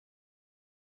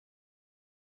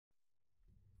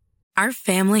Our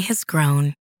family has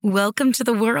grown. Welcome to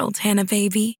the world, Hannah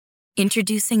baby.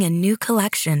 Introducing a new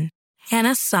collection,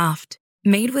 Hannah Soft,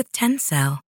 made with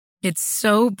Tencel. It's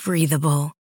so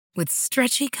breathable, with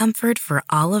stretchy comfort for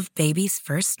all of baby's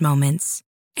first moments.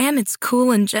 And it's cool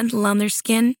and gentle on their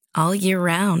skin all year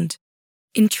round.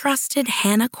 Entrusted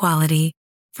Hannah quality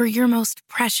for your most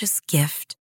precious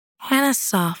gift. Hannah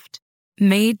Soft,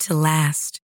 made to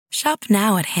last. Shop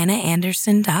now at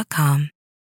hannahanderson.com.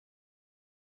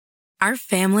 Our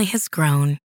family has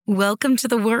grown. Welcome to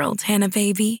the world, Hannah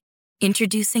baby.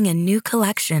 Introducing a new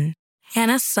collection,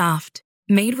 Hannah Soft,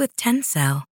 made with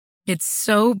Tencel. It's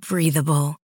so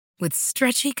breathable, with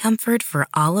stretchy comfort for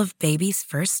all of baby's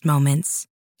first moments.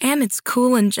 And it's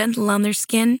cool and gentle on their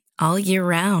skin all year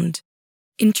round.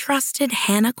 Entrusted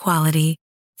Hannah quality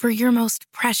for your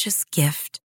most precious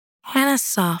gift. Hannah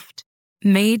Soft,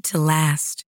 made to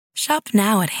last. Shop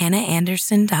now at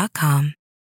hannahanderson.com.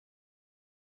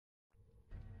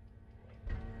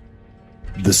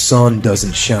 The sun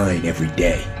doesn't shine every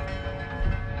day.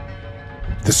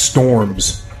 The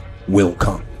storms will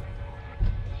come.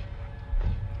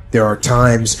 There are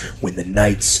times when the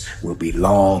nights will be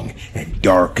long and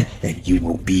dark and you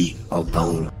will be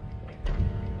alone.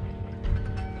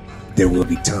 There will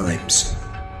be times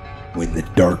when the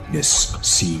darkness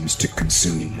seems to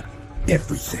consume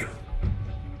everything.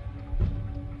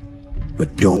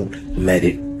 But don't let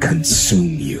it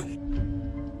consume you.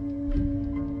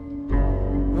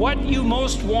 What you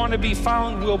most want to be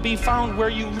found will be found where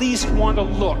you least want to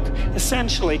look,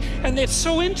 essentially. And it's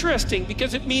so interesting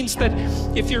because it means that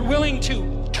if you're willing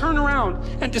to turn around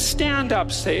and to stand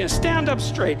up, stand up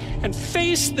straight and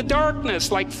face the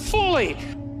darkness like fully,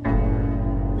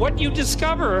 what you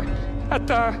discover at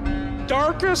the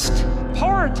darkest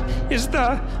part is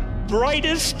the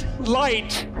brightest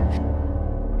light.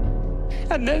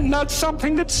 And then that's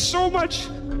something that's so much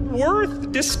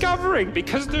worth discovering,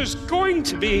 because there's going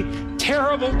to be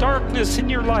terrible darkness in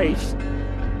your life.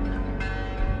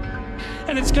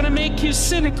 And it's going to make you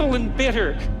cynical and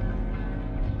bitter.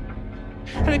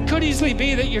 And it could easily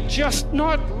be that you're just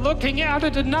not looking at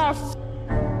it enough.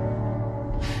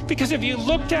 Because if you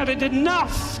looked at it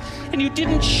enough and you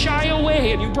didn't shy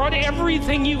away and you brought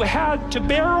everything you had to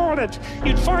bear on it,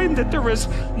 you'd find that there was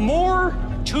more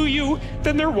to you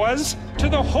than there was to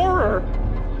the horror.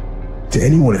 To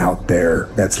anyone out there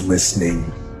that's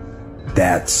listening,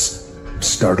 that's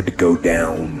started to go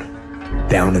down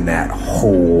in that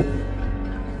hole,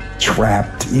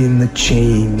 trapped in the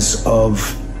chains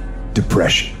of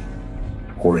depression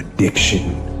or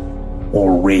addiction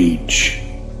or rage.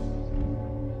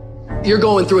 You're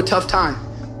going through a tough time.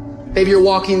 Maybe you're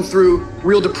walking through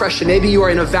real depression. Maybe you are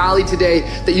in a valley today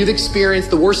that you've experienced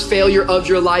the worst failure of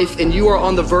your life and you are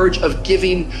on the verge of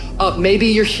giving up. Maybe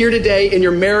you're here today and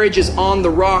your marriage is on the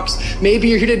rocks. Maybe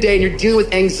you're here today and you're dealing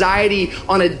with anxiety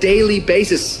on a daily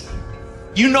basis.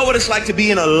 You know what it's like to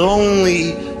be in a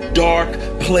lonely, dark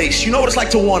place. You know what it's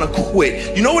like to want to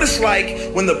quit. You know what it's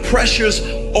like when the pressure's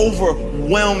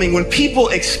overwhelming, when people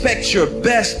expect your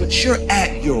best, but you're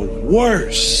at your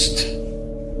worst.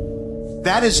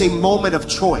 That is a moment of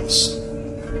choice.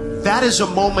 That is a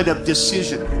moment of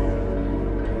decision.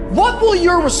 What will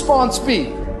your response be?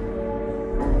 Are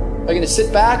you going to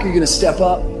sit back or are you going to step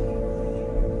up?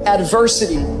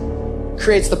 Adversity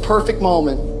creates the perfect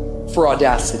moment for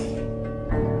audacity.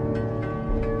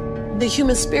 The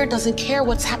human spirit doesn't care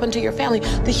what's happened to your family.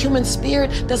 The human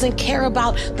spirit doesn't care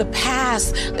about the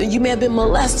past. You may have been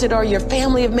molested, or your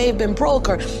family may have been broke,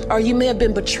 or you may have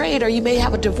been betrayed, or you may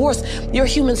have a divorce. Your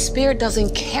human spirit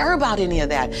doesn't care about any of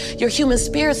that. Your human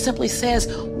spirit simply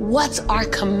says, what's our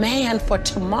command for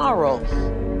tomorrow?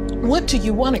 What do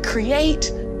you want to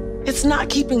create? It's not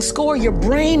keeping score. Your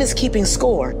brain is keeping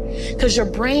score, because your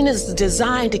brain is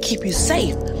designed to keep you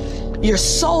safe. Your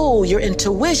soul, your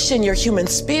intuition, your human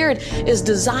spirit is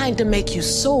designed to make you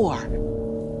soar.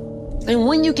 And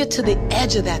when you get to the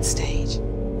edge of that stage,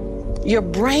 your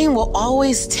brain will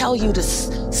always tell you to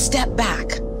step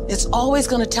back. It's always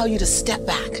going to tell you to step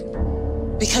back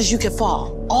because you could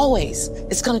fall. Always.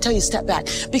 It's going to tell you to step back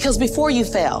because before you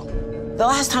fell, the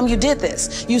last time you did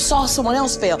this, you saw someone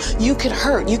else fail. You could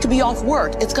hurt. You could be off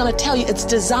work. It's going to tell you it's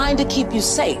designed to keep you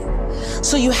safe.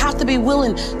 So you have to be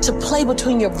willing to play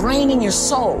between your brain and your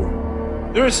soul.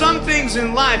 There are some things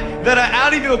in life that are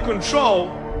out of your control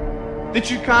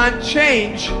that you can't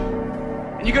change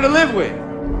and you got to live with.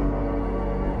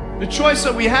 The choice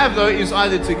that we have, though, is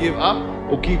either to give up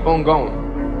or keep on going.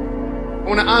 I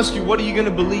want to ask you, what are you going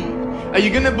to believe? Are you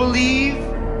going to believe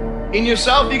in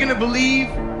yourself? Are you going to believe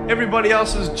everybody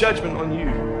else's judgment on you?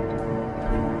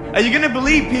 Are you going to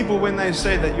believe people when they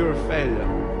say that you're a failure?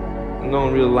 No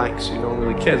one really likes you. No one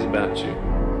really cares about you.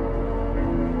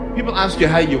 People ask you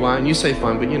how you are and you say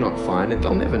fine, but you're not fine, and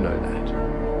they'll never know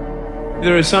that.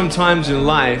 There are some times in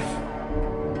life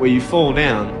where you fall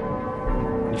down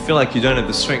and you feel like you don't have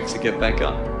the strength to get back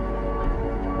up.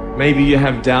 Maybe you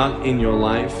have doubt in your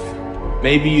life.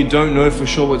 Maybe you don't know for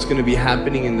sure what's going to be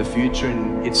happening in the future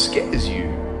and it scares you.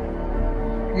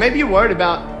 Maybe you're worried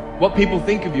about what people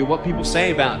think of you, what people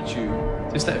say about you.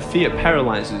 Just that fear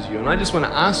paralyzes you. And I just want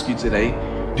to ask you today,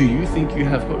 do you think you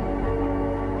have hope?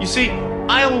 You see,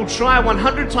 I will try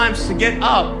 100 times to get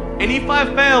up, and if I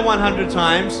fail 100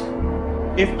 times,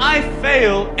 if I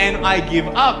fail and I give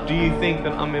up, do you think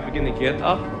that I'm ever going to get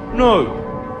up? No.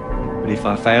 But if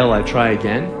I fail, I try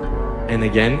again and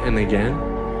again and again.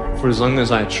 For as long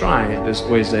as I try, there's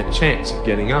always that chance of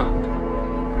getting up.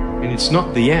 And it's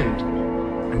not the end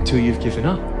until you've given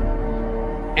up.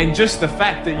 And just the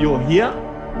fact that you're here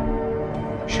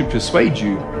should persuade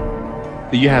you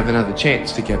that you have another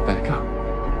chance to get back up.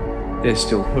 There's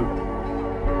still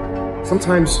hope.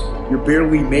 Sometimes you're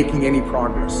barely making any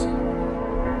progress.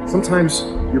 Sometimes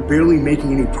you're barely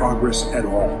making any progress at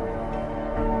all.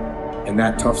 And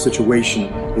that tough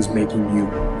situation is making you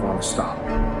want to stop.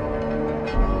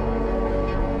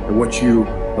 And what you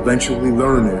eventually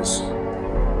learn is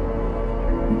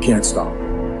you can't stop.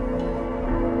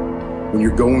 When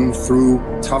you're going through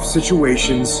tough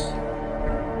situations,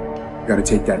 you got to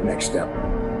take that next step.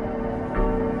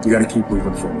 You got to keep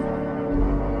moving forward.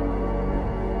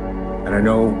 And I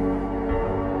know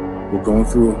we're going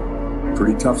through a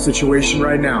pretty tough situation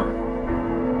right now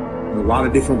in a lot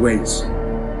of different ways.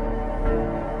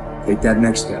 Take that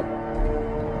next step.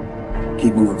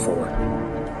 Keep moving forward.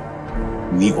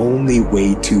 The only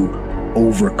way to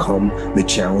overcome the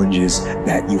challenges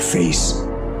that you face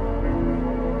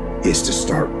is to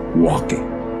start walking.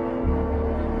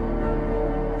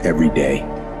 Every day,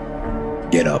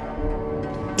 get up,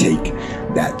 take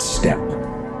that step,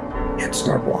 and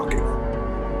start walking.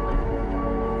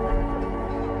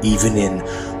 Even in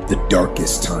the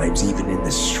darkest times, even in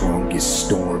the strongest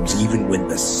storms, even when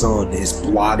the sun is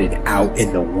blotted out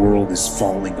and the world is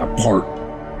falling apart,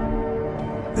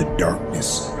 the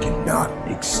darkness cannot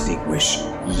extinguish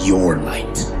your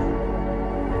light.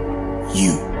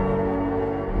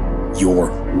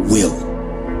 Your will,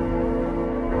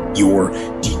 your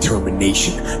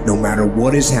determination, no matter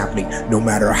what is happening, no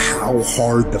matter how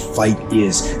hard the fight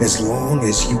is, as long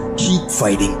as you keep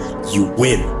fighting, you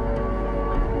win.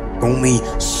 Only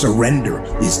surrender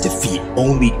is defeat.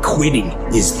 Only quitting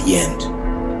is the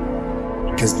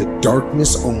end. Because the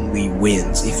darkness only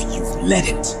wins if you let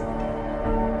it.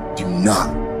 Do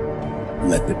not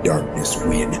let the darkness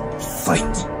win.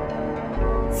 Fight.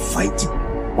 Fight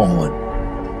on.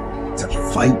 To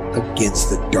fight against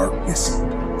the darkness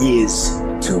is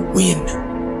to win.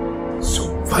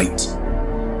 So fight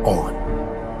on.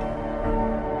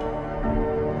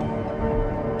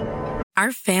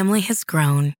 Our family has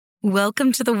grown.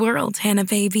 Welcome to the world, Hannah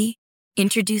baby.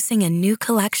 Introducing a new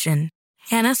collection,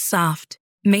 Hannah Soft,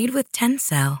 made with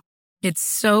Tencel. It's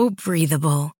so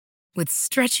breathable, with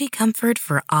stretchy comfort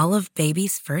for all of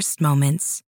baby's first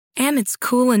moments. And it's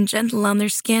cool and gentle on their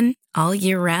skin all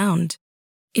year round.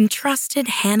 Entrusted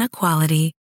Hannah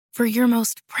quality for your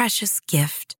most precious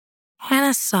gift.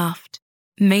 Hannah Soft,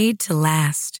 made to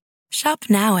last. Shop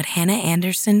now at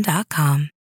hannahanderson.com.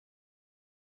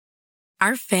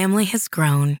 Our family has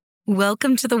grown.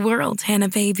 Welcome to the world, Hannah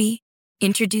baby.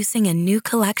 Introducing a new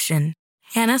collection,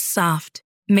 Hannah Soft,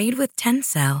 made with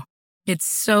Tencel. It's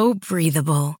so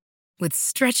breathable, with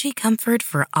stretchy comfort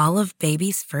for all of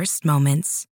baby's first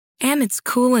moments. And it's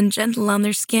cool and gentle on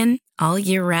their skin all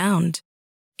year round.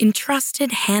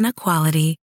 Entrusted Hannah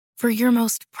quality for your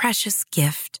most precious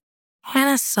gift.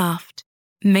 Hannah Soft,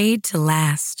 made to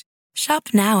last. Shop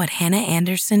now at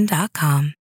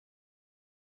hannahanderson.com.